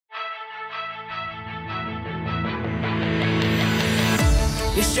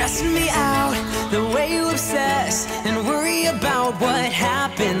You're stressing me out, the way you obsess and worry about what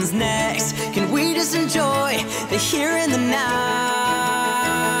happens next. Can we just enjoy the here and the now?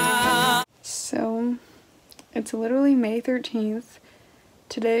 So, it's literally May 13th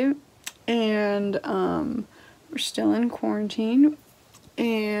today, and we're still in quarantine,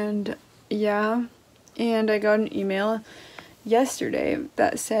 and yeah, and I got an email yesterday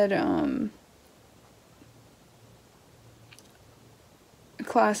that said,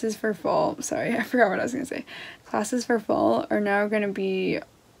 classes for fall, sorry, I forgot what I was gonna say. Classes for fall are now gonna be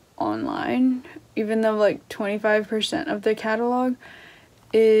online, even though like 25% of the catalog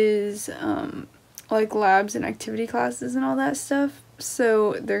is like labs and activity classes and all that stuff.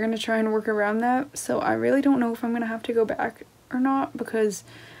 So they're gonna try and work around that. So I really don't know if I'm gonna have to go back or not, because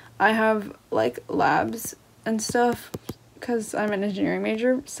I have like labs and stuff because I'm an engineering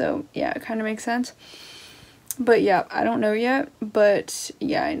major. So yeah, it kind of makes sense. But yeah, I don't know yet, but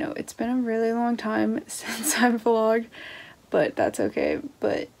yeah, I know it's been a really long time since I've vlogged, but that's okay.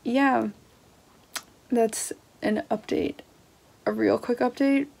 But yeah, that's an update, a real quick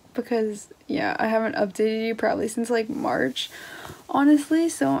update, because yeah, I haven't updated you probably since like March, honestly,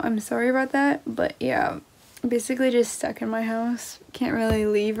 so I'm sorry about that. But yeah, basically just stuck in my house, can't really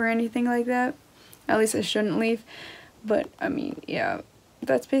leave or anything like that. At least I shouldn't leave, but I mean, yeah,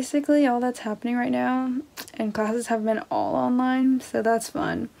 that's basically all that's happening right now, and classes have been all online, so that's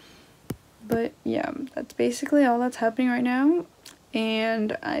fun. But yeah, that's basically all that's happening right now,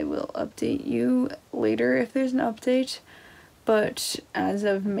 and I will update you later if there's an update. But as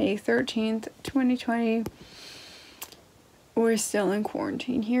of May 13th, 2020, we're still in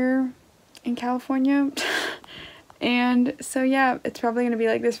quarantine here in California. And so yeah, it's probably going to be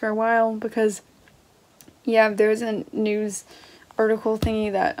like this for a while, because yeah, there's a news article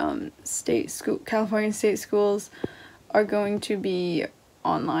thingy that California state schools are going to be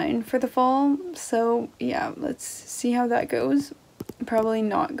online for the fall. So yeah, let's see how that goes. Probably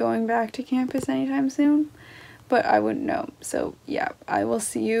not going back to campus anytime soon, but I wouldn't know. So yeah, I will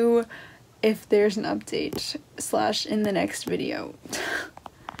see you if there's an update / in the next video.